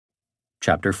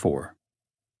Chapter 4.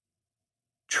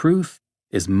 Truth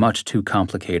is much too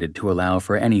complicated to allow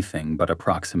for anything but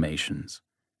approximations.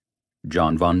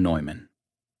 John von Neumann.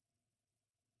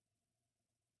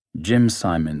 Jim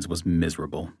Simons was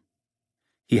miserable.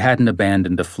 He hadn't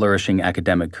abandoned a flourishing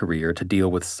academic career to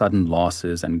deal with sudden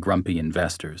losses and grumpy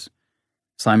investors.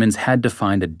 Simons had to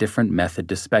find a different method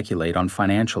to speculate on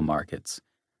financial markets.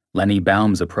 Lenny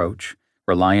Baum's approach,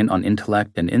 reliant on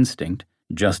intellect and instinct,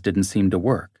 just didn't seem to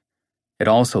work. It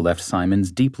also left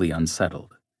Simons deeply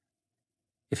unsettled.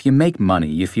 "If you make money,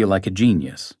 you feel like a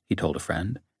genius," he told a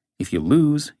friend. "If you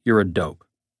lose, you're a dope."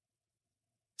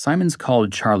 Simons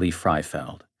called Charlie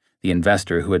Freifeld, the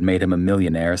investor who had made him a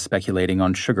millionaire speculating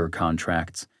on sugar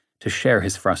contracts, to share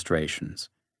his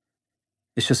frustrations.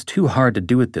 "It's just too hard to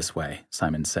do it this way,"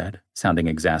 Simons said, sounding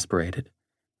exasperated.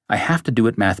 "I have to do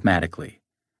it mathematically."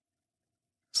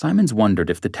 Simons wondered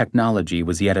if the technology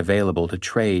was yet available to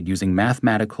trade using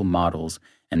mathematical models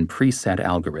and preset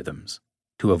algorithms,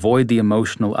 to avoid the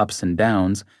emotional ups and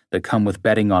downs that come with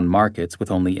betting on markets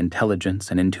with only intelligence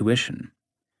and intuition.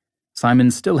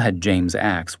 Simons still had James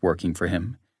Axe working for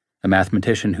him, a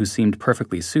mathematician who seemed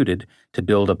perfectly suited to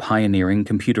build a pioneering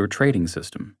computer trading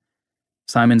system.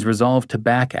 Simons resolved to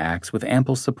back Axe with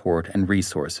ample support and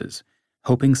resources,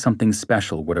 hoping something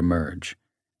special would emerge.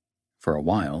 For a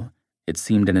while, it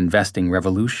seemed an investing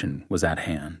revolution was at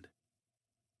hand.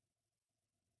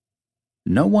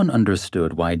 No one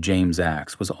understood why James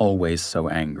Axe was always so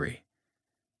angry.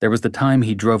 There was the time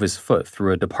he drove his foot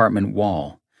through a department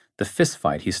wall, the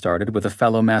fistfight he started with a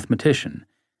fellow mathematician,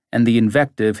 and the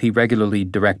invective he regularly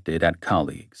directed at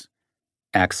colleagues.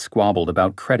 Axe squabbled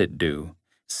about credit due,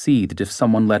 seethed if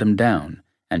someone let him down,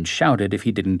 and shouted if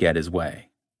he didn't get his way.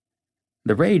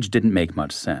 The rage didn't make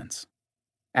much sense.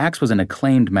 Axe was an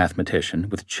acclaimed mathematician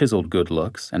with chiseled good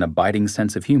looks and a biting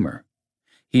sense of humor.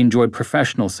 He enjoyed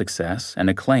professional success and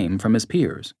acclaim from his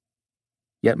peers.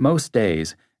 Yet most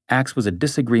days, Axe was a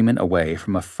disagreement away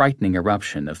from a frightening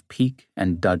eruption of pique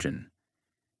and dudgeon.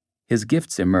 His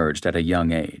gifts emerged at a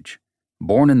young age.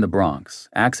 Born in the Bronx,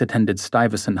 Axe attended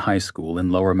Stuyvesant High School in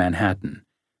Lower Manhattan,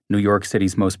 New York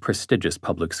City's most prestigious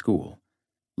public school.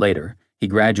 Later, he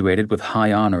graduated with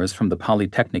high honors from the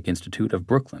Polytechnic Institute of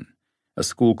Brooklyn, a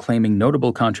school claiming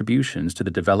notable contributions to the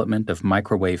development of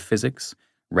microwave physics,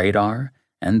 radar,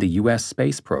 and the U.S.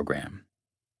 space program.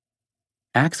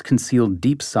 Axe concealed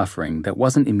deep suffering that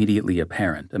wasn't immediately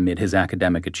apparent amid his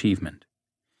academic achievement.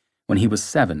 When he was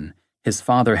 7, his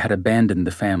father had abandoned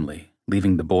the family,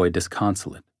 leaving the boy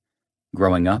disconsolate.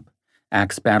 Growing up,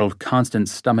 Axe battled constant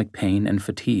stomach pain and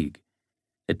fatigue.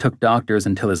 It took doctors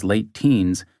until his late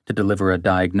teens to deliver a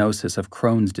diagnosis of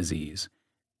Crohn's disease,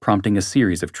 prompting a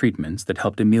series of treatments that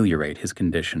helped ameliorate his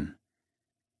condition.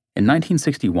 In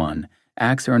 1961,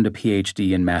 Axe earned a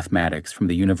Ph.D. in mathematics from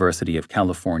the University of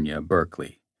California,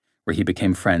 Berkeley, where he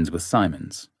became friends with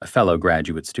Simons, a fellow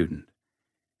graduate student.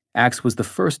 Axe was the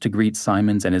first to greet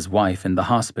Simons and his wife in the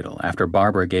hospital after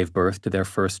Barbara gave birth to their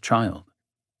first child.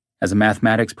 As a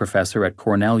mathematics professor at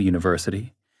Cornell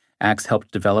University, Axe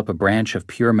helped develop a branch of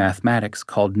pure mathematics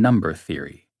called number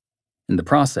theory. In the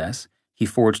process, he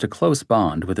forged a close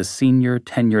bond with a senior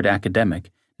tenured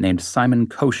academic named Simon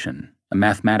Cohen, a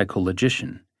mathematical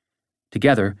logician.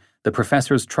 Together, the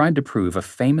professors tried to prove a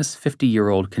famous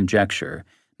 50-year-old conjecture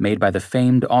made by the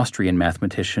famed Austrian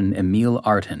mathematician Emil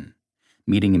Artin,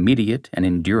 meeting immediate and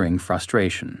enduring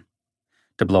frustration.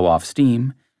 To blow off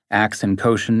steam, Axe and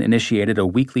Cohen initiated a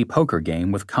weekly poker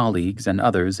game with colleagues and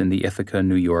others in the Ithaca,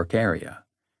 New York area.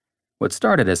 What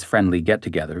started as friendly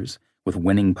get-togethers, with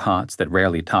winning pots that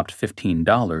rarely topped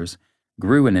 $15,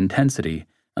 grew in intensity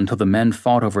until the men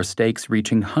fought over stakes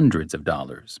reaching hundreds of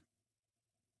dollars.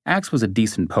 Axe was a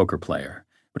decent poker player,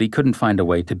 but he couldn't find a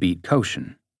way to beat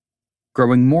Cohen.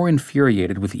 Growing more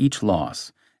infuriated with each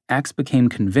loss, Axe became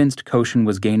convinced Cohen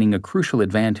was gaining a crucial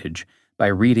advantage by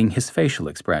reading his facial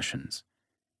expressions.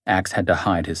 Axe had to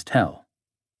hide his tell.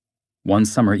 One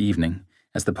summer evening,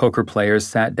 as the poker players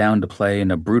sat down to play in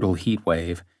a brutal heat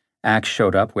wave, Axe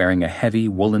showed up wearing a heavy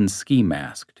woolen ski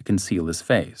mask to conceal his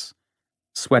face.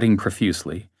 Sweating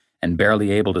profusely, and barely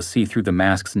able to see through the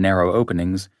mask's narrow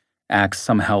openings, Axe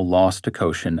somehow lost to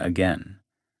Cohen again.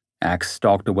 Axe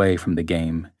stalked away from the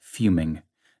game, fuming,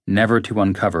 never to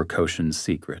uncover Cohen's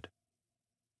secret.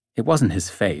 "It wasn't his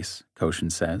face,"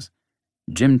 Cohen says.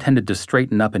 "Jim tended to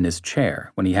straighten up in his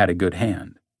chair when he had a good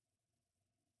hand."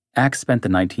 Axe spent the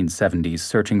 1970s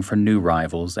searching for new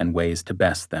rivals and ways to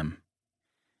best them.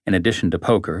 In addition to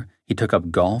poker, he took up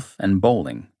golf and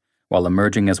bowling, while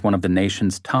emerging as one of the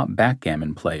nation's top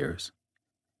backgammon players.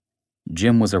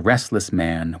 "Jim was a restless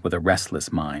man with a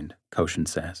restless mind," Cohen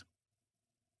says.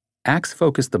 Axe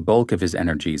focused the bulk of his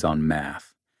energies on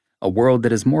math, a world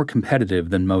that is more competitive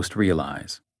than most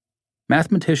realize.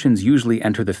 Mathematicians usually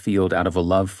enter the field out of a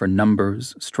love for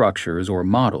numbers, structures, or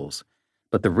models,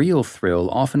 but the real thrill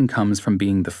often comes from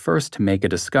being the first to make a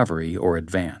discovery or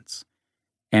advance.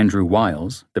 Andrew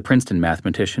Wiles, the Princeton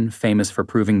mathematician famous for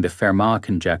proving the Fermat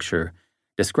conjecture,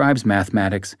 describes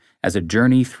mathematics as a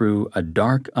journey through a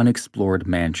dark, unexplored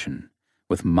mansion,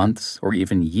 with months or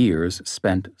even years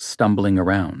spent stumbling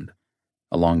around.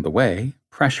 Along the way,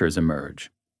 pressures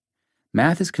emerge.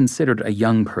 Math is considered a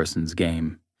young person's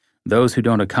game. Those who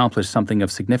don't accomplish something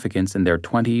of significance in their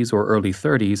 20s or early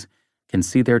 30s can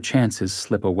see their chances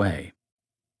slip away.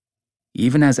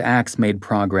 Even as Axe made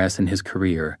progress in his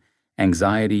career,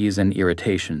 anxieties and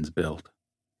irritations built.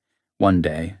 One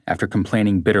day, after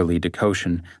complaining bitterly to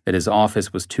Cohen that his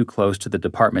office was too close to the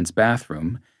department's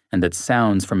bathroom and that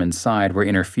sounds from inside were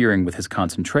interfering with his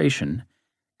concentration,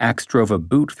 Axe drove a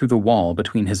boot through the wall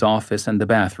between his office and the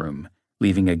bathroom,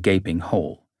 leaving a gaping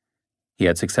hole. He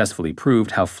had successfully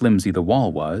proved how flimsy the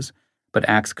wall was, but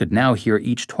Axe could now hear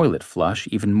each toilet flush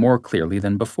even more clearly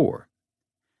than before.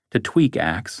 To tweak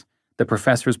Axe, the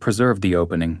professors preserved the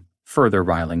opening, further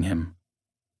riling him.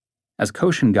 As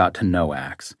Cohen got to know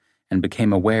Axe and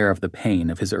became aware of the pain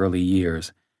of his early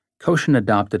years, Cohen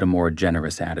adopted a more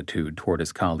generous attitude toward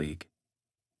his colleague.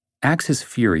 Axe's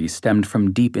fury stemmed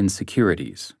from deep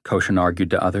insecurities, Cohen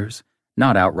argued to others,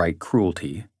 not outright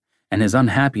cruelty, and his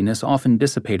unhappiness often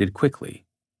dissipated quickly.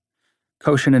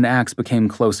 Cohen and Axe became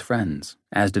close friends,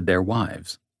 as did their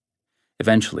wives.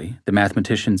 Eventually, the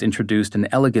mathematicians introduced an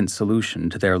elegant solution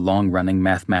to their long-running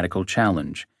mathematical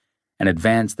challenge, an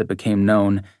advance that became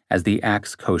known as the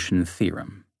Axe-Cohen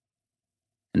theorem.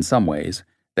 In some ways,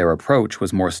 their approach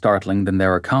was more startling than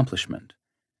their accomplishment.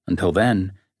 Until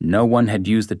then, no one had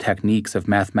used the techniques of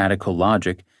mathematical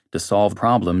logic to solve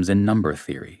problems in number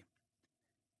theory.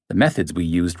 The methods we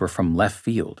used were from left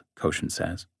field, Cohen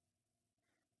says.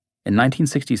 In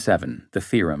 1967, the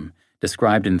theorem,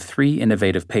 described in 3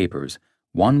 innovative papers,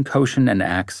 won Cohen and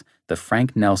Axe the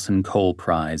Frank Nelson Cole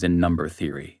Prize in Number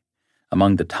Theory,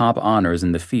 among the top honors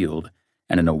in the field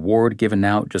and an award given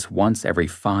out just once every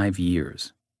 5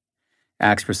 years.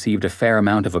 Axe received a fair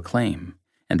amount of acclaim,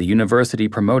 and the university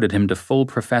promoted him to full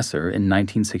professor in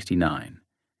 1969.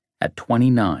 At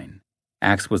 29,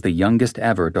 Axe was the youngest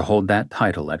ever to hold that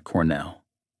title at Cornell.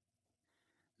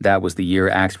 That was the year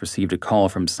Axe received a call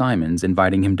from Simons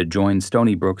inviting him to join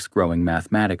Stony Brook's growing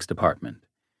mathematics department.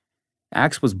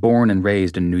 Axe was born and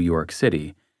raised in New York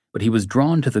City, but he was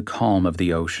drawn to the calm of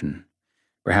the ocean,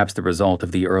 perhaps the result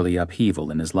of the early upheaval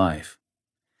in his life.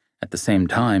 At the same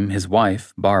time, his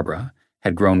wife, Barbara,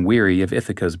 had grown weary of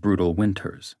Ithaca's brutal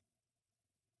winters.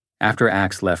 After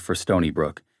Axe left for Stony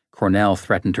Brook, Cornell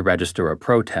threatened to register a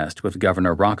protest with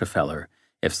Governor Rockefeller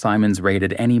if Simons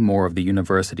raided any more of the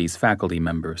university's faculty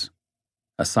members,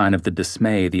 a sign of the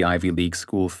dismay the Ivy League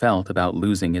school felt about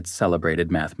losing its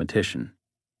celebrated mathematician.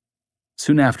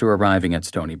 Soon after arriving at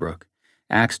Stony Brook,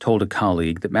 Axe told a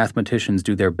colleague that mathematicians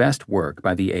do their best work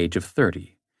by the age of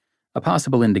 30, a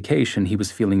possible indication he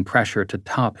was feeling pressure to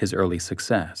top his early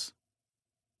success.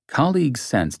 Colleagues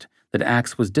sensed that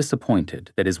Axe was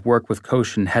disappointed that his work with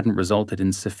Cohen hadn't resulted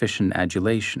in sufficient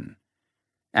adulation.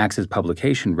 Axe's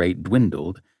publication rate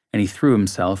dwindled, and he threw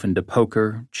himself into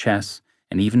poker, chess,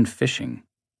 and even fishing,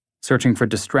 searching for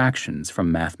distractions from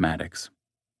mathematics.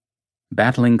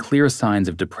 Battling clear signs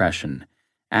of depression,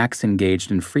 Axe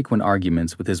engaged in frequent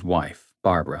arguments with his wife,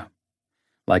 Barbara.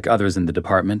 Like others in the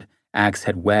department, Axe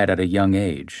had wed at a young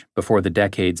age, before the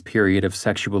decade's period of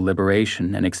sexual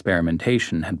liberation and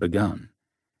experimentation had begun.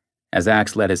 As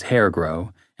Axe let his hair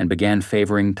grow and began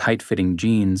favoring tight-fitting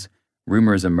jeans,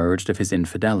 rumors emerged of his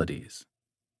infidelities.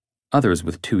 Others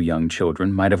with 2 young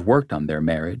children might have worked on their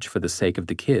marriage for the sake of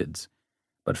the kids,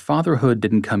 but fatherhood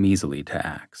didn't come easily to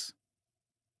Axe.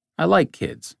 "I like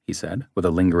kids," he said, with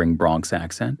a lingering Bronx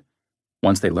accent,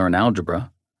 "once they learn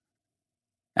algebra."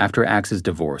 After Axe's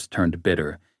divorce turned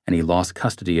bitter and he lost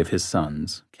custody of his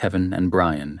sons, Kevin and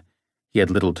Brian, he had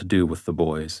little to do with the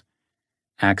boys.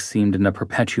 Axe seemed in a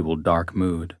perpetual dark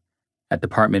mood. At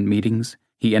department meetings,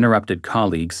 he interrupted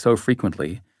colleagues so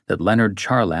frequently that Leonard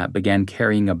Charlap began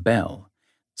carrying a bell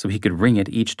so he could ring it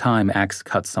each time Axe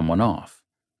cut someone off.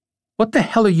 "What the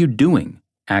hell are you doing?"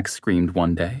 Axe screamed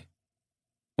one day.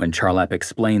 When Charlap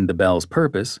explained the bell's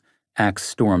purpose, Axe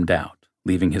stormed out,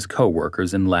 leaving his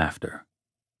co-workers in laughter.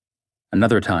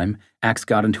 Another time, Axe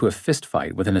got into a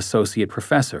fistfight with an associate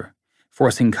professor,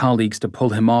 forcing colleagues to pull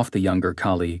him off the younger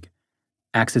colleague.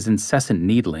 Axe's incessant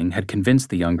needling had convinced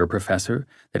the younger professor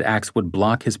that Axe would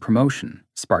block his promotion,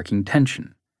 sparking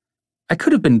tension. "I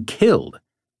could have been killed."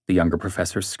 the younger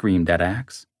professor screamed at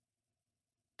Axe.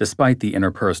 Despite the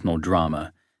interpersonal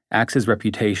drama, Axe's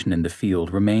reputation in the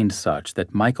field remained such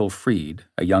that Michael Fried,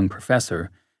 a young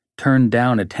professor, turned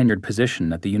down a tenured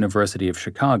position at the University of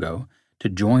Chicago to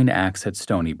join Axe at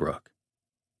Stony Brook.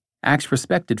 Axe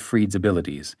respected Fried's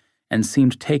abilities and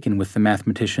seemed taken with the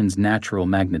mathematician's natural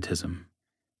magnetism.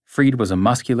 Fried was a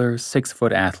muscular,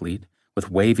 6-foot athlete with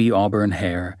wavy auburn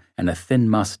hair and a thin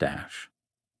mustache,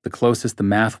 the closest the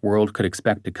math world could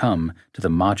expect to come to the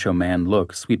macho man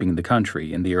look sweeping the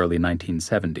country in the early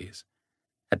 1970s.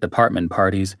 At department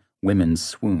parties, women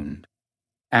swooned.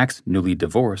 Axe, newly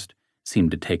divorced,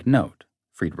 seemed to take note,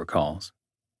 Fried recalls.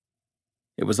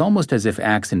 It was almost as if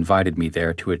Axe invited me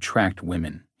there to attract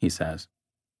women, he says.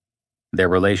 Their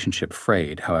relationship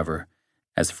frayed, however,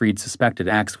 as Fried suspected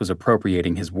Axe was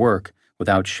appropriating his work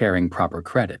without sharing proper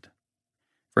credit.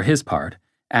 For his part,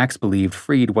 Axe believed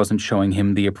Fried wasn't showing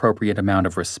him the appropriate amount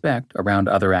of respect around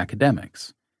other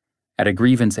academics. At a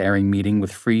grievance-airing meeting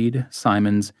with Fried,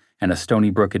 Simons, and a Stony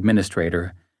Brook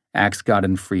administrator, Axe got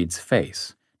in Fried's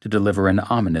face to deliver an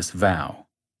ominous vow.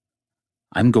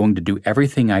 "I'm going to do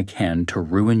everything I can to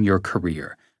ruin your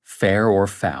career, fair or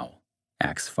foul,"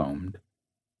 Axe foamed.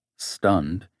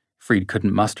 Stunned, Fried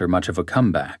couldn't muster much of a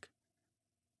comeback.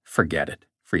 "Forget it,"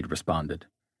 Fried responded.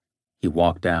 He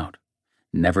walked out,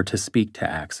 never to speak to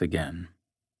Axe again.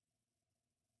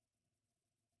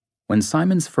 When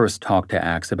Simons first talked to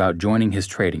Axe about joining his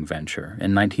trading venture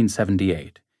in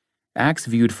 1978, Axe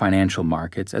viewed financial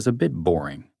markets as a bit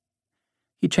boring.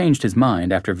 He changed his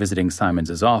mind after visiting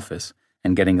Simons' office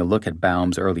and getting a look at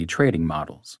Baum's early trading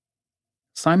models.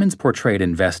 Simons portrayed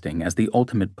investing as the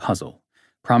ultimate puzzle,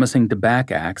 promising to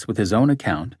back Axe with his own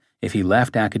account if he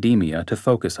left academia to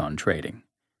focus on trading.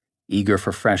 Eager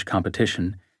for fresh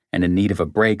competition and in need of a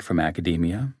break from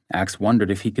academia, Axe wondered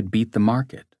if he could beat the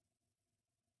market.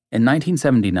 In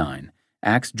 1979,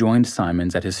 Axe joined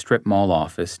Simons at his strip mall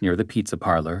office near the pizza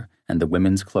parlor and the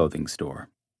women's clothing store.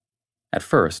 At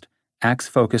first, Axe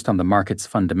focused on the market's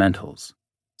fundamentals,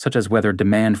 such as whether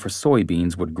demand for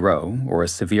soybeans would grow or a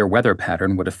severe weather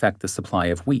pattern would affect the supply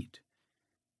of wheat.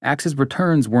 Axe's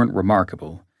returns weren't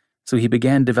remarkable, so he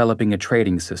began developing a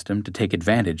trading system to take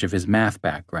advantage of his math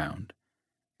background.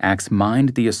 Axe mined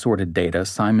the assorted data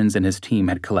Simons and his team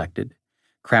had collected,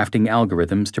 crafting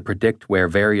algorithms to predict where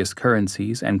various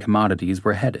currencies and commodities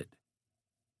were headed.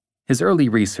 His early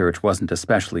research wasn't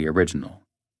especially original.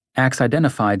 Axe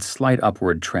identified slight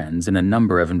upward trends in a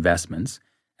number of investments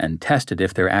and tested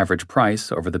if their average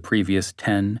price over the previous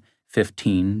 10,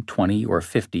 15, 20, or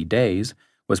 50 days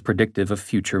was predictive of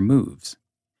future moves.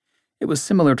 It was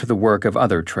similar to the work of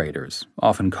other traders,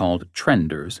 often called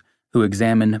trenders, who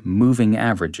examine moving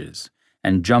averages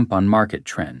and jump on market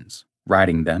trends,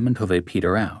 riding them until they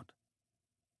peter out.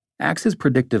 Axe's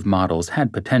predictive models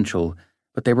had potential,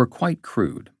 but they were quite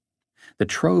crude. The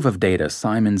trove of data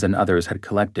Simons and others had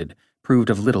collected proved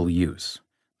of little use,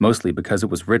 mostly because it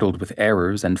was riddled with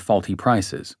errors and faulty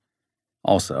prices.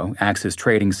 Also, Axe's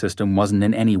trading system wasn't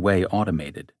in any way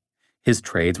automated. His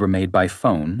trades were made by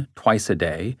phone twice a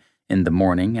day, in the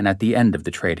morning and at the end of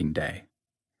the trading day.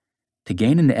 To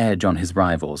gain an edge on his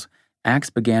rivals,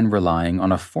 Axe began relying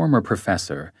on a former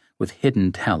professor with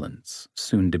hidden talents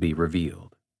soon to be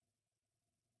revealed.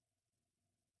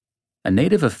 A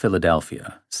native of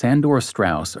Philadelphia, Sandor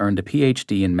Strauss earned a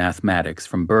PhD in mathematics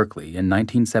from Berkeley in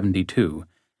 1972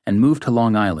 and moved to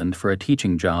Long Island for a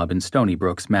teaching job in Stony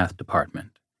Brook's math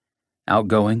department.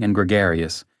 Outgoing and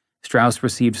gregarious, Strauss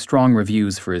received strong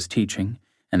reviews for his teaching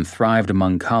and thrived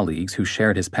among colleagues who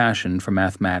shared his passion for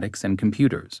mathematics and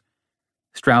computers.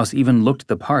 Strauss even looked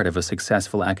the part of a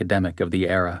successful academic of the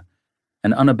era.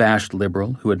 An unabashed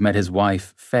liberal who had met his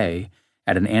wife, Fay,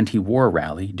 at an anti-war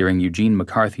rally during Eugene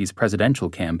McCarthy's presidential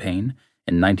campaign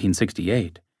in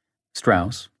 1968,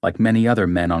 Strauss, like many other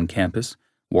men on campus,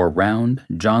 wore round,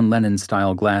 John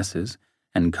Lennon-style glasses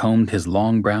and combed his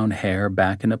long brown hair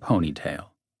back in a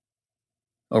ponytail.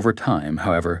 Over time,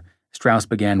 however, Strauss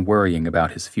began worrying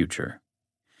about his future.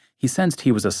 He sensed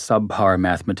he was a subpar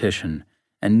mathematician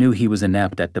and knew he was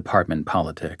inept at department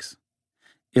politics.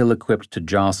 Ill-equipped to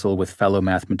jostle with fellow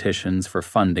mathematicians for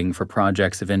funding for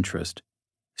projects of interest,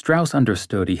 Strauss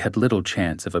understood he had little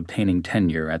chance of obtaining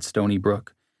tenure at Stony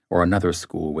Brook or another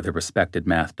school with a respected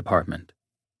math department.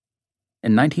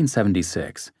 In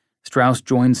 1976, Strauss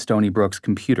joined Stony Brook's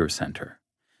Computer Center,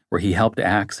 where he helped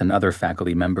Axe and other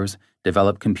faculty members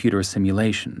develop computer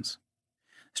simulations.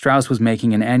 Strauss was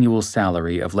making an annual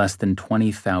salary of less than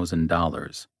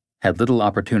 $20,000, had little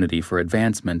opportunity for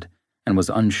advancement, and was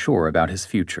unsure about his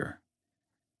future.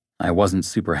 "I wasn't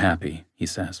super happy," he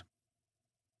says.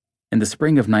 In the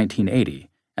spring of 1980,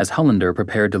 As Hollander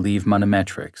prepared to leave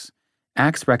Monometrics,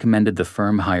 Axe recommended the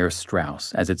firm hire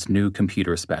Strauss as its new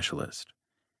computer specialist.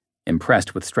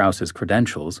 Impressed with Strauss's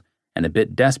credentials, and a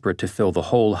bit desperate to fill the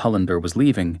hole Hollander was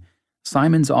leaving,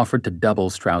 Simons offered to double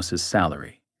Strauss's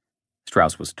salary.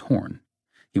 Strauss was torn.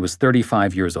 He was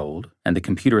 35 years old, and the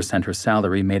computer center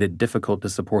salary made it difficult to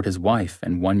support his wife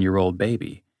and one-year-old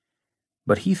baby.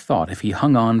 But he thought if he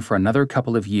hung on for another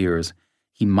couple of years,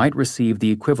 he might receive the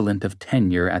equivalent of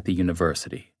tenure at the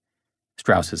university.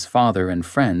 Strauss's father and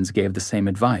friends gave the same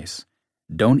advice.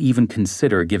 Don't even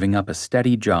consider giving up a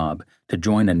steady job to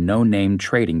join a no-name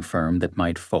trading firm that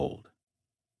might fold.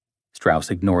 Strauss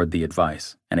ignored the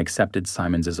advice and accepted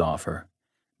Simons's offer,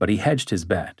 but he hedged his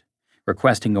bet,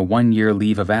 requesting a 1-year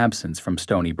leave of absence from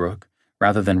Stony Brook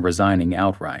rather than resigning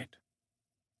outright.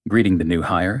 Greeting the new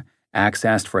hire, Axe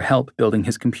asked for help building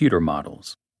his computer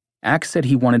models. Axe said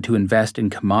he wanted to invest in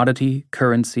commodity,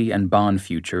 currency, and bond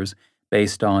futures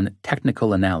based on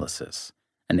technical analysis,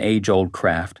 an age-old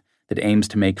craft that aims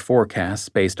to make forecasts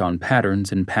based on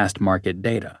patterns in past market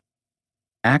data.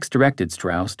 Axe directed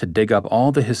Strauss to dig up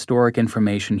all the historic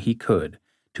information he could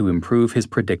to improve his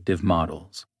predictive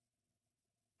models.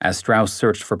 As Strauss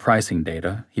searched for pricing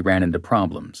data, he ran into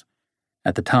problems.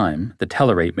 At the time, the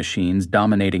teller-rate machines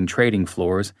dominating trading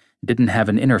floors didn't have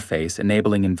an interface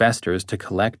enabling investors to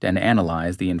collect and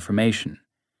analyze the information.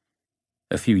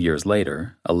 A few years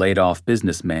later, a laid-off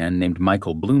businessman named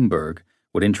Michael Bloomberg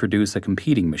would introduce a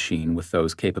competing machine with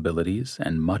those capabilities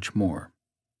and much more.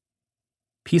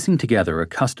 Piecing together a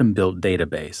custom-built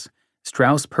database,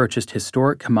 Strauss purchased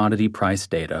historic commodity price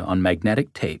data on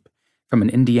magnetic tape from an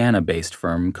Indiana-based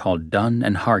firm called Dunn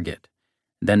and Hargett,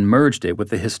 then merged it with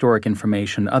the historic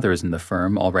information others in the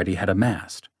firm already had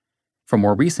amassed. For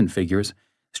more recent figures,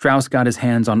 Strauss got his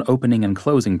hands on opening and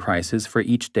closing prices for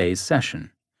each day's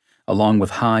session, along with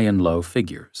high and low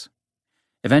figures.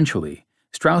 Eventually,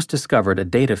 Strauss discovered a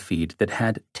data feed that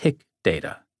had tick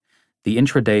data, the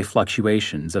intraday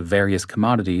fluctuations of various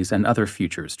commodities and other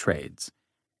futures trades.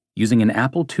 Using an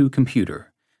Apple II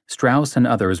computer, Strauss and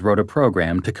others wrote a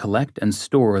program to collect and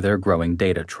store their growing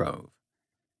data trove.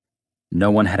 No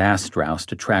one had asked Strauss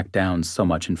to track down so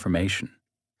much information.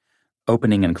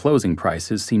 Opening and closing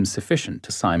prices seemed sufficient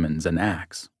to Simons and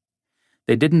Axe.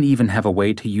 They didn't even have a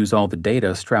way to use all the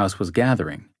data Strauss was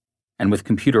gathering, and with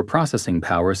computer processing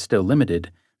power still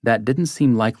limited, that didn't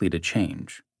seem likely to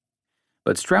change.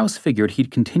 But Strauss figured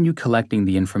he'd continue collecting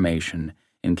the information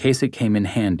in case it came in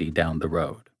handy down the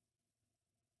road.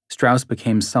 Strauss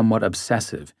became somewhat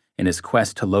obsessive in his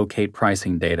quest to locate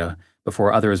pricing data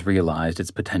before others realized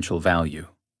its potential value.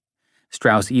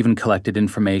 Strauss even collected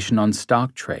information on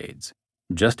stock trades,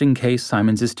 just in case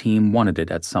Simons's team wanted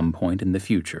it at some point in the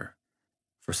future.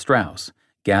 For Strauss,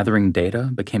 gathering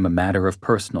data became a matter of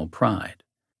personal pride.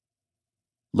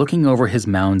 Looking over his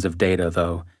mounds of data,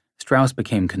 though, Strauss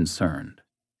became concerned.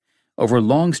 Over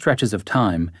long stretches of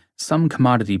time, some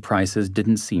commodity prices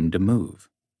didn't seem to move.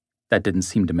 That didn't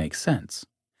seem to make sense.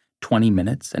 20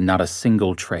 minutes and not a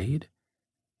single trade?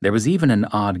 There was even an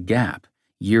odd gap,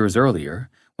 years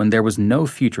earlier, when there was no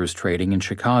futures trading in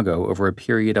Chicago over a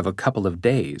period of a couple of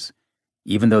days,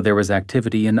 even though there was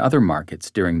activity in other markets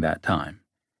during that time.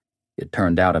 It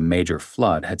turned out a major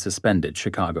flood had suspended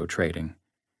Chicago trading.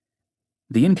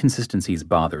 The inconsistencies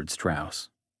bothered Strauss.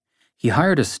 He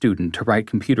hired a student to write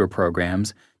computer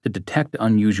programs to detect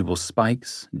unusual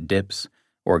spikes, dips,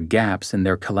 or gaps in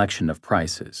their collection of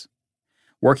prices.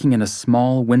 Working in a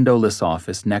small, windowless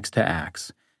office next to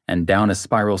Axe and down a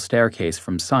spiral staircase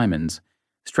from Simons,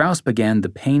 Strauss began the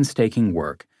painstaking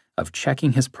work of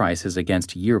checking his prices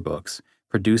against yearbooks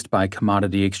produced by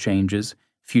commodity exchanges,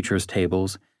 futures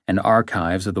tables, and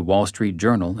archives of the Wall Street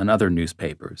Journal and other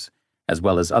newspapers, as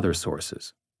well as other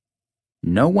sources.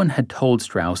 No one had told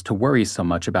Strauss to worry so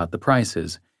much about the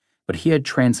prices, but he had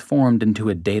transformed into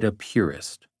a data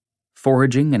purist,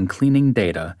 foraging and cleaning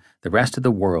data the rest of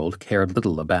the world cared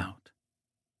little about.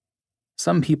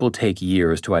 Some people take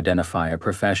years to identify a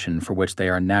profession for which they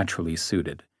are naturally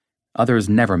suited. Others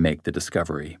never make the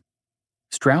discovery.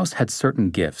 Strauss had certain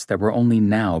gifts that were only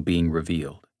now being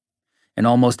revealed. In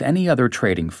almost any other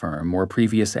trading firm or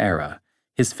previous era,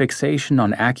 his fixation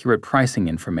on accurate pricing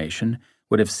information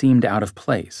would have seemed out of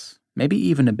place, maybe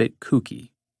even a bit kooky.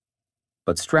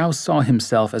 But Strauss saw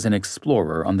himself as an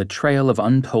explorer on the trail of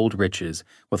untold riches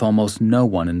with almost no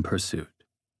one in pursuit.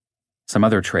 Some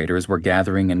other traders were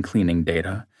gathering and cleaning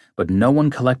data, but no one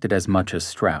collected as much as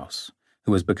Strauss,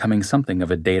 who was becoming something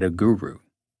of a data guru.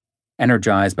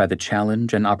 Energized by the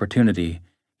challenge and opportunity,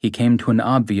 he came to an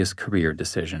obvious career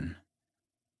decision.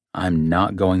 I'm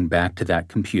not going back to that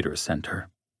computer center.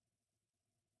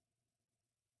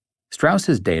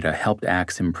 Strauss's data helped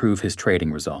Axe improve his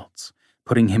trading results,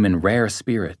 putting him in rare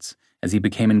spirits as he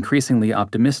became increasingly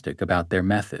optimistic about their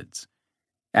methods.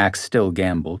 Axe still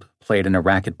gambled, played in a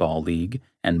racquetball league,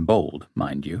 and bowled,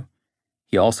 mind you.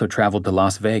 He also traveled to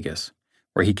Las Vegas,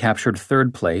 where he captured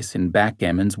third place in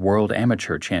backgammon's World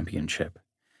Amateur Championship,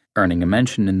 earning a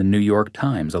mention in the New York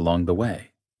Times along the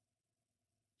way.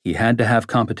 He had to have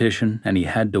competition and he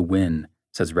had to win,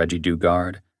 says Reggie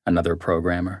Dugard, another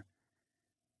programmer.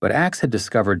 But Axe had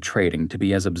discovered trading to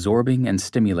be as absorbing and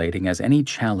stimulating as any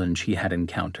challenge he had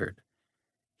encountered.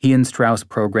 He and Strauss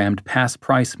programmed past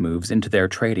price moves into their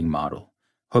trading model,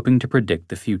 hoping to predict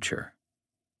the future.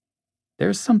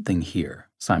 There's something here,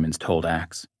 Simons told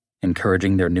Axe,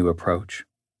 encouraging their new approach.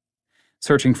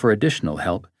 Searching for additional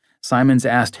help, Simons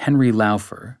asked Henry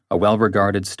Laufer, a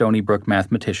well-regarded Stony Brook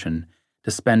mathematician, to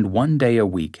spend 1 day a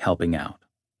week helping out.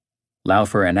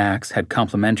 Laufer and Axe had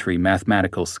complementary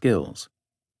mathematical skills.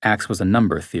 Axe was a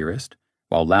number theorist,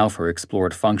 while Laufer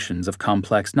explored functions of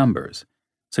complex numbers,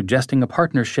 suggesting a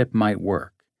partnership might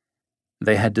work.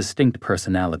 They had distinct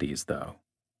personalities, though.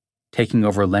 Taking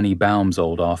over Lenny Baum's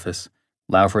old office,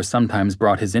 Laufer sometimes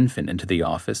brought his infant into the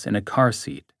office in a car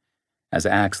seat, as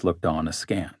Axe looked on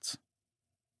askance.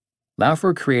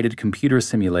 Laufer created computer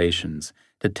simulations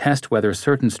to test whether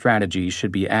certain strategies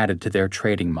should be added to their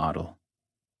trading model.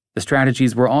 The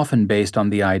strategies were often based on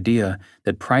the idea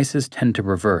that prices tend to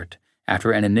revert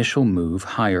after an initial move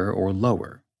higher or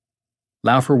lower.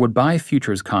 Laufer would buy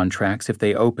futures contracts if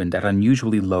they opened at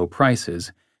unusually low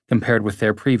prices compared with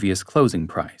their previous closing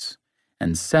price,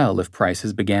 and sell if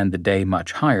prices began the day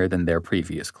much higher than their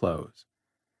previous close.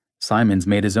 Simons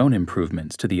made his own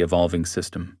improvements to the evolving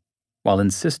system, while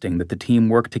insisting that the team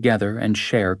work together and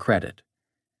share credit.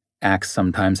 Axe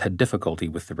sometimes had difficulty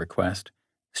with the request,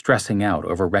 stressing out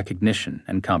over recognition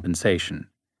and compensation.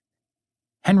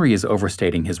 "Henry is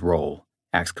overstating his role,"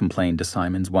 Axe complained to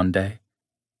Simons one day.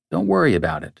 "Don't worry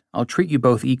about it. I'll treat you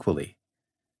both equally."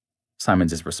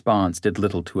 Simons's response did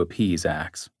little to appease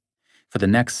Axe. For the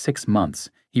next 6 months,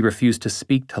 he refused to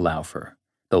speak to Laufer,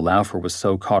 though Laufer was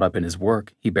so caught up in his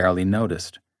work he barely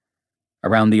noticed.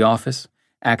 Around the office,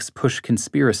 Axe pushed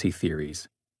conspiracy theories,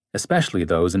 especially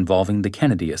those involving the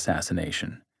Kennedy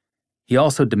assassination. He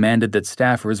also demanded that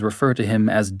staffers refer to him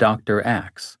as Dr.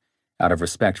 Axe, out of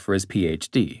respect for his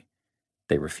Ph.D.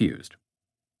 They refused.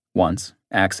 Once,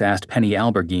 Axe asked Penny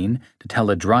Alberghine to tell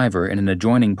a driver in an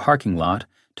adjoining parking lot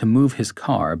to move his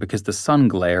car because the sun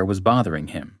glare was bothering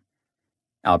him.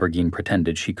 Alberghine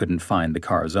pretended she couldn't find the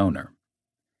car's owner.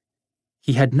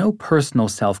 "He had no personal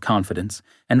self-confidence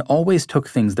and always took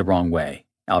things the wrong way,"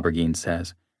 Alberghine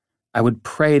says. "I would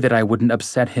pray that I wouldn't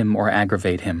upset him or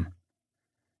aggravate him."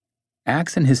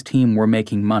 Axe and his team were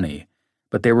making money,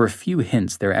 but there were few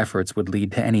hints their efforts would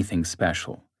lead to anything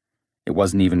special. It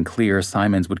wasn't even clear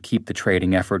Simons would keep the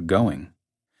trading effort going.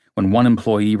 When one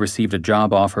employee received a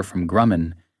job offer from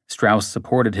Grumman, Strauss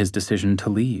supported his decision to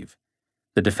leave.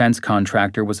 The defense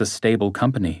contractor was a stable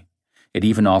company. It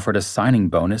even offered a signing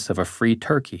bonus of a free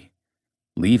turkey.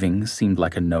 Leaving seemed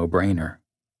like a no-brainer.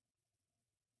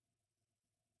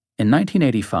 In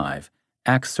 1985,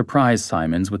 Axe surprised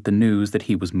Simons with the news that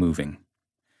he was moving.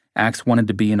 Axe wanted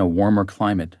to be in a warmer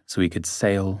climate so he could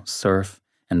sail, surf,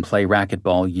 and play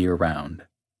racquetball year-round.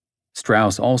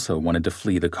 Strauss also wanted to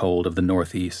flee the cold of the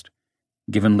Northeast.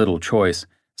 Given little choice,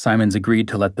 Simons agreed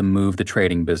to let them move the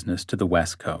trading business to the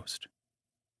West Coast.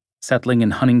 Settling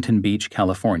in Huntington Beach,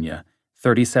 California,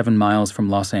 37 miles from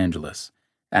Los Angeles,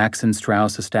 Axe and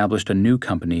Strauss established a new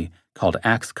company called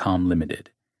Axcom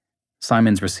Limited.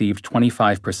 Simons received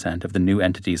 25% of the new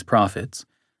entity's profits,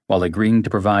 while agreeing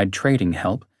to provide trading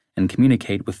help and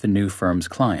communicate with the new firm's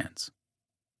clients.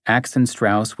 Axe and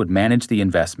Strauss would manage the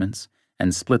investments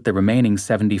and split the remaining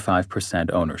 75%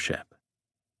 ownership.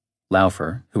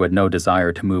 Laufer, who had no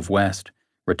desire to move west,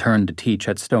 returned to teach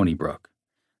at Stony Brook,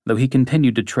 though he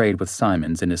continued to trade with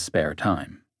Simons in his spare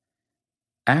time.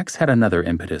 Axe had another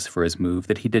impetus for his move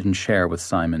that he didn't share with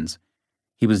Simons.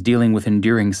 He was dealing with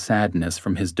enduring sadness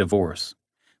from his divorce,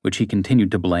 which he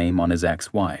continued to blame on his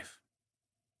ex-wife.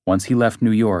 Once he left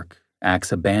New York,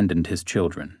 Axe abandoned his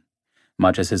children,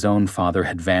 much as his own father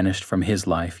had vanished from his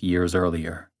life years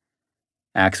earlier.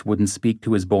 Axe wouldn't speak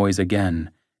to his boys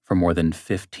again for more than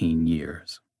 15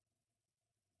 years.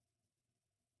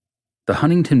 The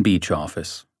Huntington Beach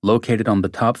office, located on the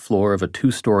top floor of a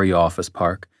 2-story office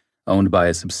park owned by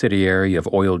a subsidiary of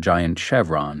oil giant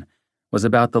Chevron, was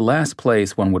about the last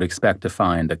place one would expect to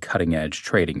find a cutting-edge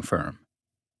trading firm.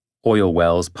 Oil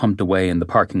wells pumped away in the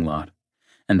parking lot,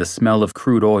 and the smell of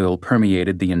crude oil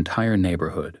permeated the entire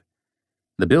neighborhood.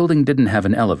 The building didn't have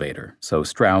an elevator, so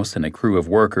Strauss and a crew of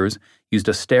workers used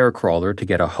a stair crawler to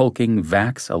get a hulking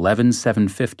VAX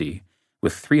 11750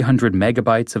 with 300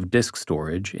 megabytes of disk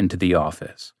storage into the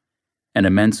office. An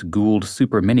immense Gould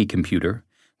Super Mini computer,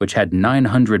 which had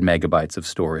 900 megabytes of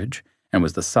storage and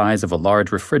was the size of a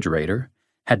large refrigerator,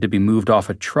 had to be moved off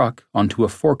a truck onto a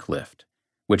forklift,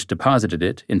 which deposited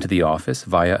it into the office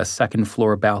via a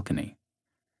second-floor balcony.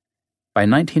 By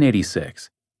 1986,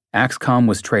 Axcom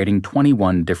was trading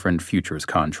 21 different futures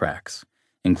contracts,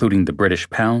 including the British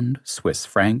pound, Swiss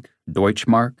franc,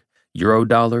 Deutschmark,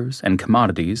 Eurodollars, and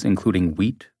commodities including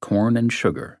wheat, corn, and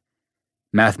sugar.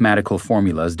 Mathematical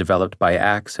formulas developed by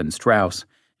Axe and Strauss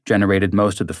generated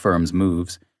most of the firm's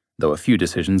moves, though a few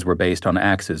decisions were based on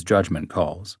Axe's judgment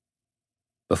calls.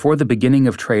 Before the beginning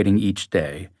of trading each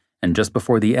day, and just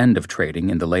before the end of trading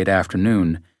in the late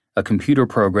afternoon, a computer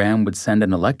program would send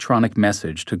an electronic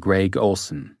message to Greg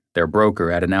Olson, their broker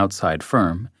at an outside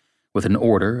firm, with an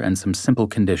order and some simple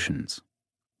conditions.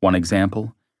 One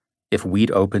example: if wheat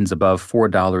opens above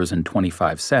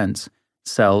 $4.25,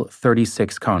 sell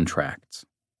 36 contracts.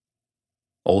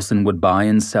 Olson would buy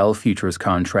and sell futures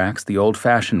contracts the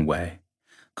old-fashioned way,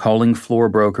 calling floor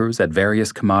brokers at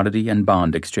various commodity and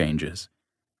bond exchanges.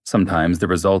 Sometimes the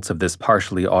results of this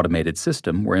partially automated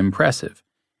system were impressive.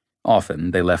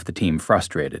 Often they left the team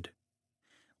frustrated.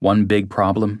 One big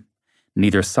problem: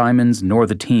 neither Simons nor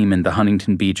the team in the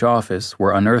Huntington Beach office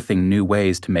were unearthing new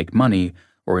ways to make money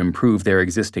or improve their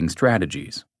existing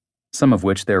strategies, some of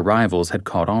which their rivals had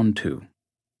caught on to.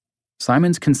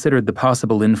 Simons considered the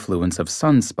possible influence of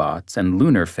sunspots and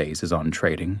lunar phases on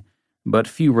trading, but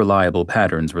few reliable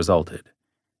patterns resulted.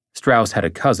 Strauss had a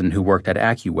cousin who worked at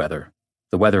AccuWeather,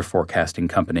 the weather forecasting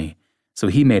company, so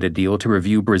he made a deal to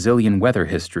review Brazilian weather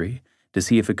history to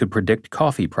see if it could predict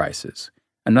coffee prices,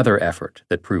 another effort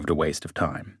that proved a waste of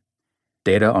time.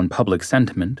 Data on public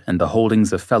sentiment and the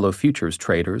holdings of fellow futures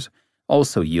traders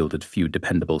also yielded few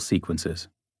dependable sequences.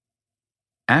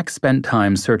 Axe spent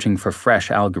time searching for fresh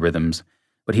algorithms,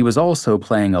 but he was also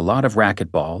playing a lot of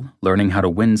racquetball, learning how to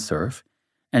windsurf,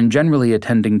 and generally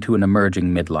attending to an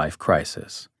emerging midlife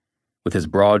crisis. With his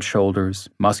broad shoulders,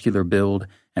 muscular build,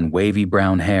 and wavy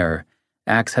brown hair,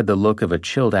 Axe had the look of a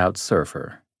chilled-out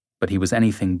surfer, but he was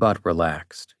anything but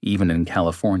relaxed, even in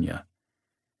California.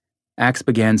 Axe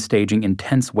began staging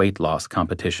intense weight loss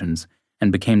competitions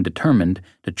and became determined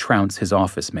to trounce his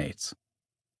office mates.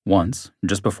 Once,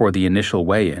 just before the initial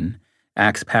weigh-in,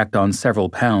 Axe packed on several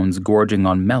pounds gorging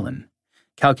on melon,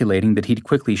 calculating that he'd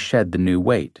quickly shed the new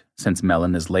weight, since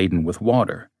melon is laden with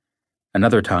water.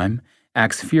 Another time,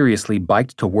 Axe furiously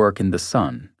biked to work in the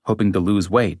sun, hoping to lose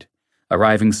weight,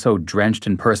 arriving so drenched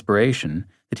in perspiration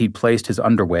that he'd placed his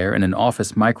underwear in an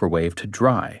office microwave to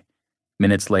dry.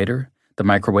 Minutes later, the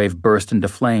microwave burst into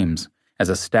flames as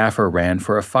a staffer ran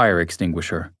for a fire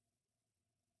extinguisher.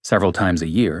 Several times a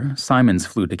year, Simons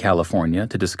flew to California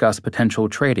to discuss potential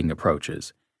trading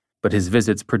approaches, but his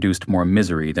visits produced more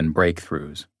misery than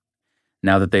breakthroughs.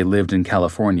 Now that they lived in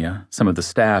California, some of the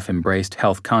staff embraced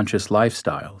health-conscious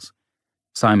lifestyles.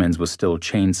 Simons was still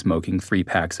chain-smoking 3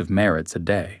 packs of Merits a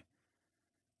day.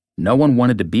 No one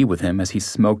wanted to be with him as he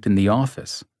smoked in the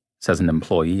office, says an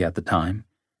employee at the time,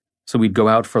 so we'd go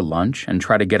out for lunch and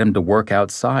try to get him to work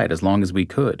outside as long as we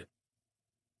could.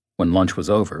 When lunch was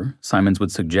over, Simons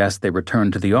would suggest they return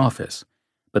to the office,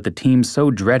 but the team so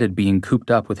dreaded being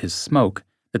cooped up with his smoke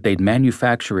that they'd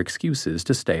manufacture excuses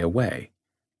to stay away.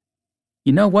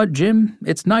 "You know what, Jim?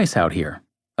 It's nice out here,"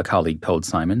 a colleague told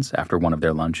Simons after one of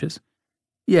their lunches.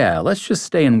 "Yeah, let's just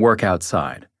stay and work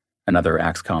outside," another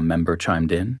Axcom member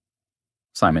chimed in.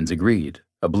 Simons agreed,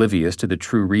 oblivious to the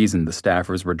true reason the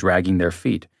staffers were dragging their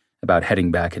feet about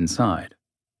heading back inside.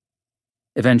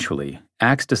 Eventually,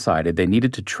 Axe decided they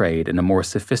needed to trade in a more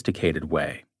sophisticated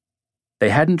way. They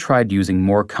hadn't tried using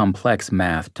more complex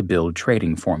math to build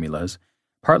trading formulas,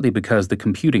 partly because the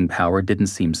computing power didn't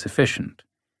seem sufficient.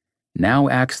 Now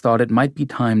Axe thought it might be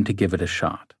time to give it a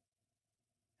shot.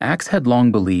 Axe had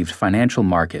long believed financial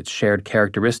markets shared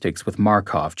characteristics with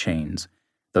Markov chains,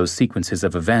 those sequences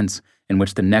of events in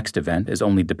which the next event is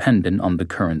only dependent on the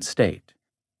current state.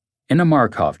 In a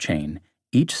Markov chain,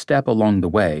 each step along the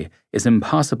way is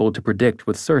impossible to predict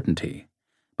with certainty,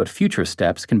 but future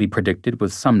steps can be predicted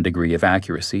with some degree of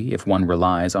accuracy if one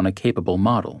relies on a capable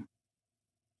model.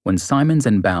 When Simons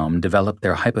and Baum developed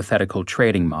their hypothetical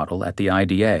trading model at the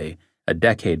IDA a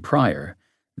decade prior,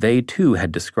 they too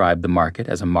had described the market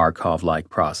as a Markov-like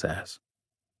process.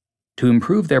 To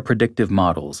improve their predictive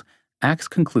models, Axe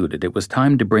concluded it was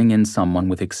time to bring in someone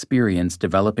with experience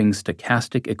developing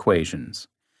stochastic equations,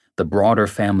 the broader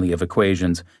family of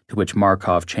equations to which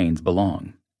Markov chains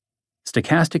belong.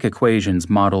 Stochastic equations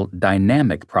model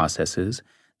dynamic processes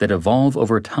that evolve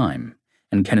over time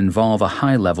and can involve a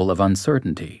high level of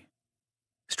uncertainty.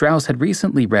 Strauss had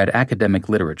recently read academic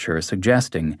literature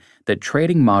suggesting that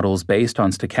trading models based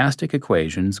on stochastic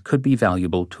equations could be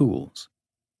valuable tools.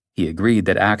 He agreed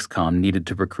that Axcom needed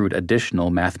to recruit additional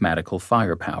mathematical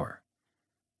firepower.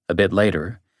 A bit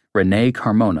later, René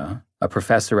Carmona, a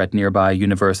professor at nearby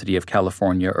University of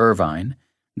California, Irvine,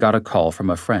 got a call from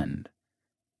a friend.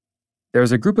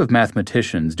 "There's a group of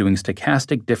mathematicians doing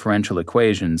stochastic differential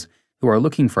equations who are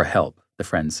looking for help," the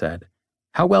friend said.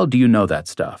 "How well do you know that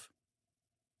stuff?"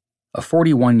 A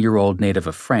 41-year-old native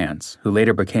of France, who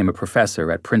later became a professor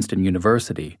at Princeton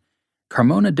University,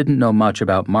 Carmona didn't know much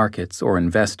about markets or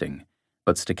investing,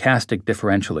 but stochastic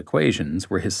differential equations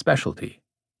were his specialty.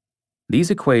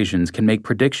 These equations can make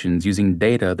predictions using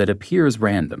data that appears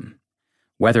random.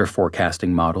 Weather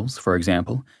forecasting models, for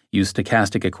example, use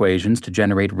stochastic equations to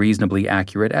generate reasonably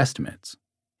accurate estimates.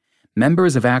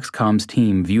 Members of Axcom's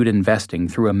team viewed investing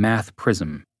through a math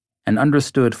prism and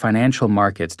understood financial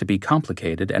markets to be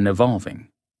complicated and evolving,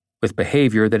 with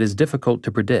behavior that is difficult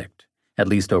to predict, at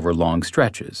least over long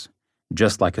stretches,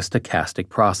 just like a stochastic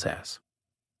process.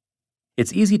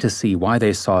 It's easy to see why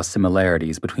they saw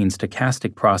similarities between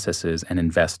stochastic processes and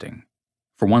investing.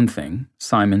 For one thing,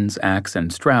 Simons, Axe,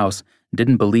 and Strauss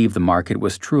didn't believe the market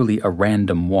was truly a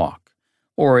random walk,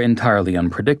 or entirely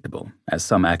unpredictable, as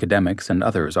some academics and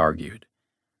others argued.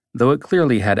 Though it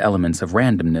clearly had elements of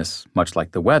randomness, much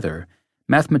like the weather,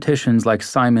 mathematicians like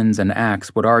Simons and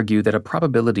Axe would argue that a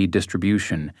probability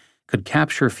distribution could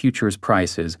capture futures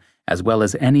prices as well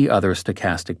as any other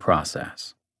stochastic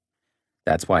process.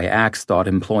 That's why Axe thought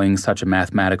employing such a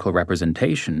mathematical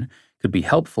representation could be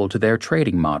helpful to their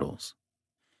trading models.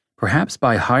 Perhaps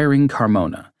by hiring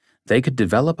Carmona, they could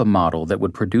develop a model that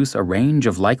would produce a range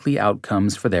of likely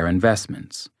outcomes for their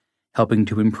investments, helping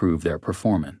to improve their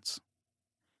performance.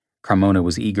 Carmona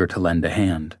was eager to lend a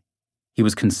hand. He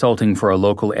was consulting for a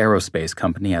local aerospace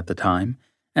company at the time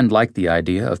and liked the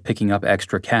idea of picking up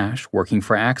extra cash working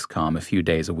for Axcom a few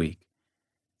days a week.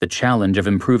 The challenge of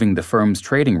improving the firm's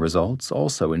trading results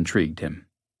also intrigued him.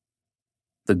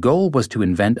 The goal was to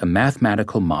invent a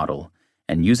mathematical model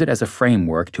and use it as a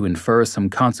framework to infer some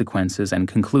consequences and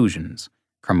conclusions,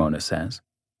 Carmona says.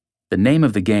 The name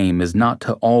of the game is not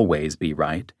to always be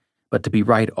right, but to be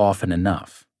right often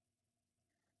enough.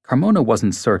 Carmona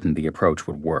wasn't certain the approach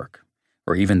would work,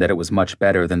 or even that it was much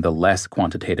better than the less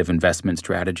quantitative investment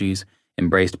strategies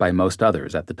embraced by most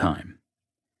others at the time.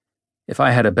 "If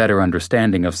I had a better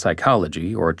understanding of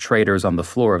psychology or traders on the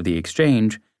floor of the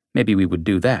exchange, maybe we would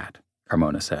do that,"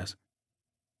 Carmona says.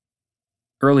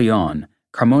 Early on,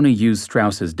 Carmona used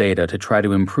Strauss's data to try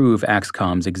to improve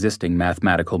Axcom's existing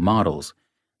mathematical models,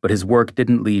 but his work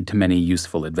didn't lead to many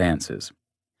useful advances.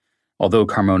 Although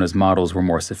Carmona's models were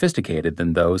more sophisticated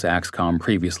than those Axcom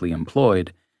previously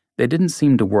employed, they didn't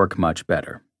seem to work much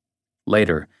better.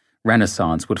 Later,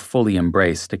 Renaissance would fully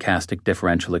embrace stochastic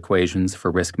differential equations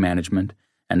for risk management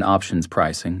and options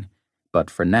pricing, but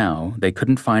for now, they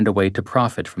couldn't find a way to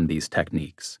profit from these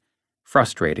techniques,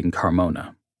 frustrating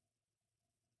Carmona.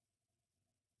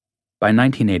 By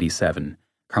 1987,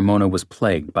 Carmona was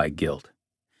plagued by guilt.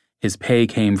 His pay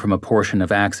came from a portion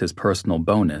of Axe's personal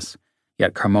bonus,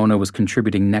 yet Carmona was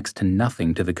contributing next to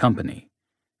nothing to the company.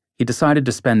 He decided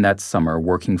to spend that summer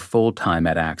working full-time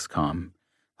at Axcom,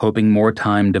 hoping more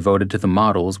time devoted to the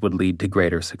models would lead to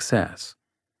greater success.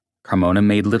 Carmona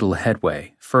made little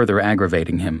headway, further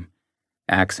aggravating him.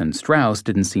 Axe and Strauss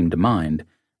didn't seem to mind,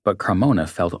 but Carmona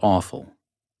felt awful.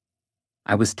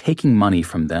 "I was taking money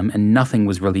from them and nothing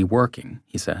was really working,"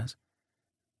 he says.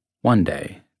 One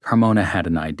day, Carmona had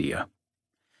an idea.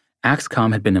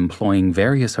 Axcom had been employing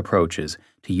various approaches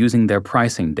to using their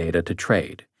pricing data to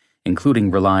trade,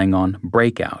 including relying on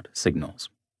breakout signals.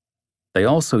 They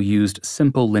also used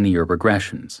simple linear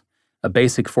regressions, a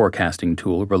basic forecasting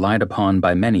tool relied upon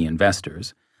by many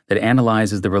investors that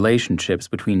analyzes the relationships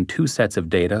between two sets of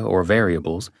data or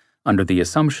variables under the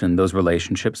assumption those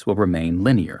relationships will remain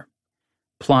linear.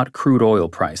 Plot crude oil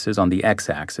prices on the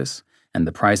x-axis and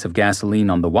the price of gasoline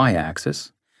on the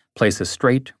y-axis, place a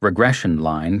straight regression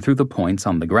line through the points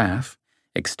on the graph,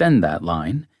 extend that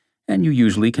line, and you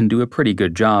usually can do a pretty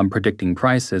good job predicting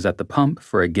prices at the pump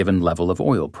for a given level of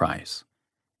oil price.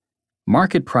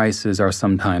 Market prices are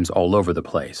sometimes all over the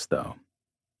place, though.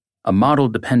 A model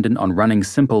dependent on running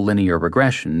simple linear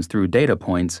regressions through data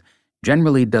points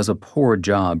generally does a poor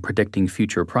job predicting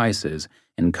future prices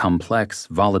in complex,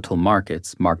 volatile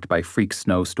markets marked by freak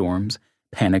snowstorms,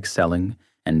 panic selling,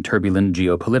 and turbulent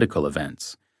geopolitical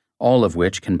events, all of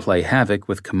which can play havoc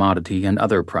with commodity and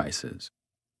other prices.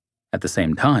 At the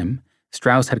same time,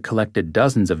 Strauss had collected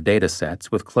dozens of data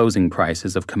sets with closing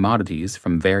prices of commodities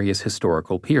from various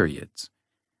historical periods.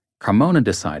 Carmona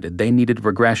decided they needed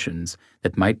regressions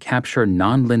that might capture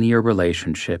nonlinear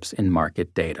relationships in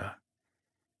market data.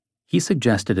 He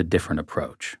suggested a different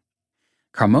approach.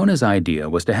 Carmona's idea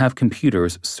was to have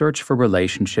computers search for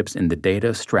relationships in the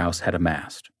data Strauss had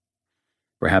amassed.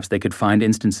 Perhaps they could find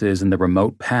instances in the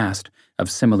remote past of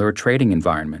similar trading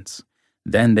environments.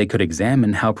 Then they could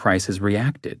examine how prices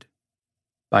reacted.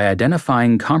 By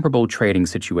identifying comparable trading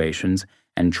situations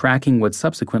and tracking what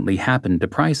subsequently happened to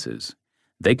prices,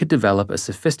 they could develop a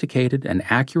sophisticated and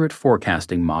accurate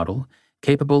forecasting model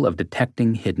capable of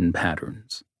detecting hidden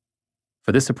patterns.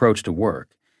 For this approach to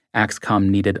work, Axcom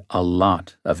needed a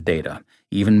lot of data,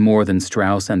 even more than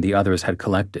Strauss and the others had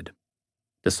collected.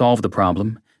 To solve the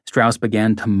problem, Strauss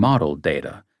began to model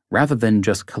data rather than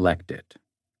just collect it.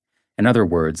 In other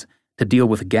words, to deal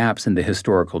with gaps in the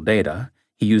historical data,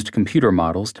 he used computer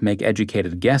models to make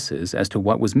educated guesses as to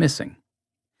what was missing.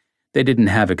 They didn't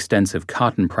have extensive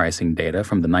cotton pricing data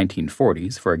from the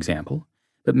 1940s, for example,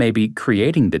 but maybe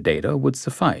creating the data would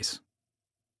suffice.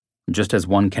 Just as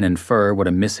one can infer what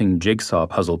a missing jigsaw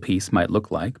puzzle piece might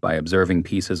look like by observing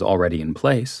pieces already in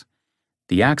place,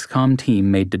 the Axcom team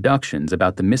made deductions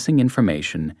about the missing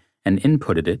information and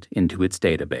inputted it into its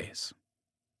database.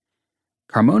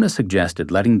 Carmona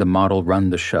suggested letting the model run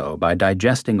the show by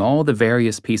digesting all the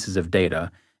various pieces of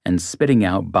data and spitting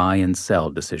out buy and sell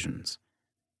decisions.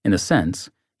 In a sense,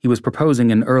 he was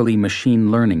proposing an early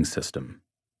machine learning system.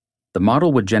 The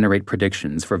model would generate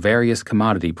predictions for various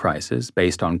commodity prices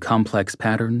based on complex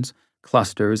patterns,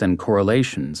 clusters, and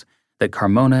correlations that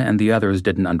Carmona and the others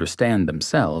didn't understand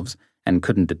themselves and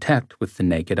couldn't detect with the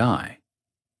naked eye.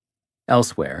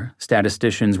 Elsewhere,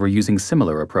 statisticians were using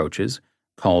similar approaches,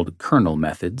 called kernel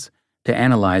methods, to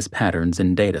analyze patterns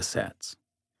in data sets.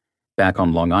 Back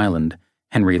on Long Island,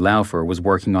 Henry Laufer was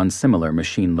working on similar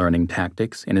machine learning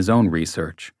tactics in his own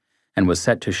research and was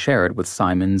set to share it with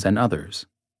Simons and others.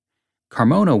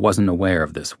 Carmona wasn't aware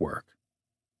of this work.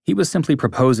 He was simply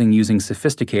proposing using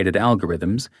sophisticated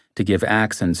algorithms to give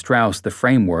Axe and Strauss the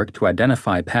framework to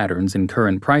identify patterns in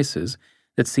current prices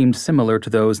that seemed similar to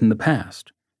those in the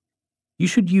past. "You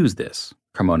should use this,"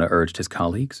 Carmona urged his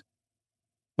colleagues.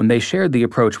 When they shared the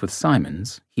approach with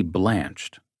Simons, he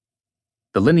blanched.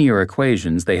 The linear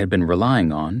equations they had been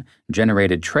relying on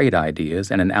generated trade ideas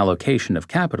and an allocation of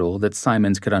capital that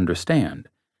Simons could understand.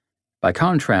 By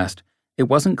contrast, it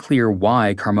wasn't clear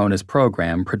why Carmona's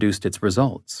program produced its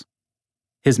results.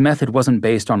 His method wasn't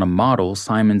based on a model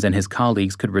Simons and his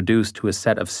colleagues could reduce to a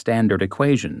set of standard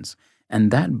equations,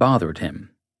 and that bothered him.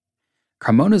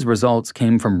 Carmona's results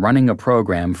came from running a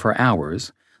program for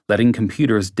hours, letting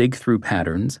computers dig through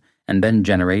patterns, and then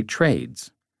generate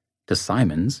trades. To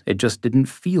Simons, it just didn't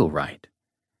feel right.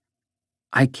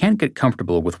 "I can't get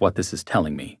comfortable with what this is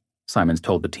telling me," Simons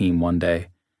told the team one day.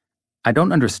 "I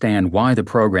don't understand why the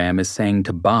program is saying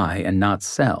to buy and not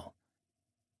sell."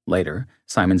 Later,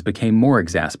 Simons became more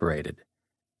exasperated.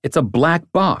 "It's a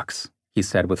black box," he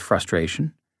said with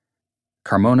frustration.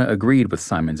 Carmona agreed with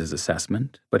Simons'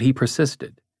 assessment, but he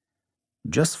persisted.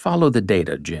 "Just follow the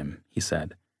data, Jim," he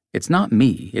said. "It's not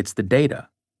me, it's the data."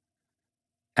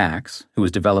 Axe, who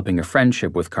was developing a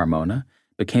friendship with Carmona,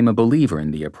 became a believer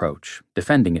in the approach,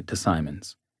 defending it to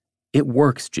Simons. "It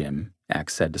works, Jim,"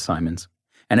 Axe said to Simons,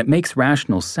 "and it makes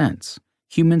rational sense.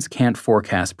 Humans can't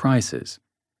forecast prices."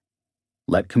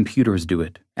 "Let computers do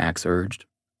it," Axe urged.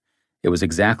 It was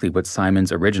exactly what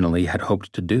Simons originally had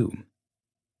hoped to do.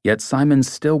 Yet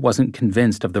Simons still wasn't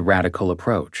convinced of the radical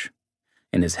approach.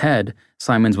 In his head,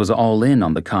 Simons was all in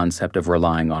on the concept of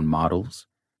relying on models.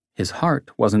 His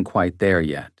heart wasn't quite there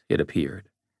yet, it appeared.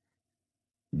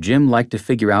 Jim liked to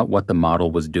figure out what the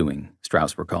model was doing,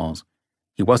 Strauss recalls.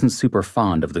 He wasn't super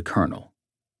fond of the kernel.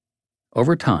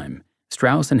 Over time,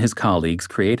 Strauss and his colleagues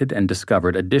created and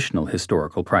discovered additional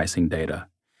historical pricing data,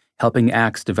 helping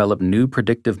Axe develop new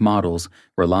predictive models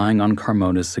relying on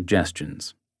Carmona's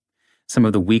suggestions. Some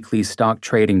of the weekly stock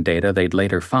trading data they'd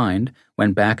later find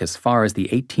went back as far as the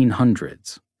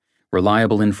 1800s,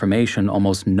 reliable information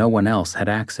almost no one else had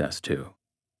access to.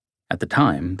 At the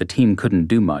time, the team couldn't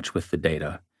do much with the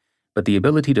data, but the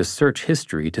ability to search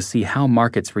history to see how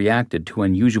markets reacted to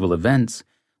unusual events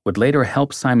would later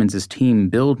help Simons' team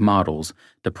build models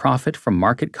to profit from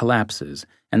market collapses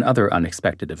and other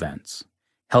unexpected events,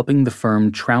 helping the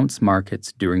firm trounce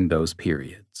markets during those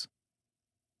periods.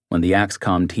 When the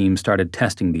Axcom team started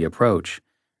testing the approach,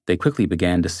 they quickly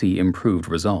began to see improved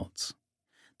results.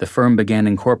 The firm began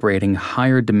incorporating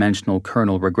higher dimensional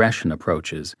kernel regression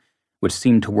approaches, which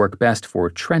seemed to work best for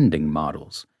trending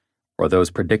models, or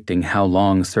those predicting how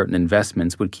long certain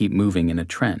investments would keep moving in a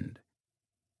trend.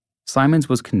 Simons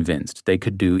was convinced they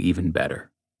could do even better.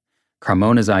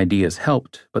 Carmona's ideas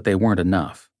helped, but they weren't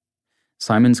enough.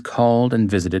 Simons called and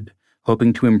visited,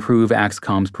 hoping to improve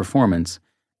Axcom's performance,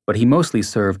 but he mostly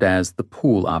served as the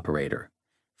pool operator,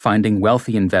 finding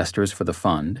wealthy investors for the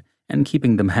fund and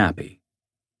keeping them happy,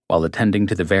 while attending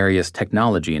to the various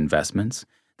technology investments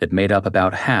that made up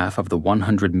about half of the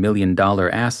 $100 million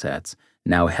assets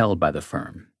now held by the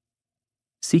firm.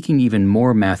 Seeking even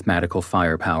more mathematical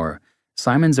firepower,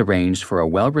 Simons arranged for a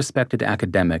well-respected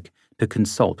academic to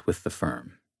consult with the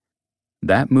firm.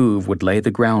 That move would lay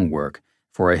the groundwork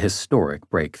for a historic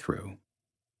breakthrough.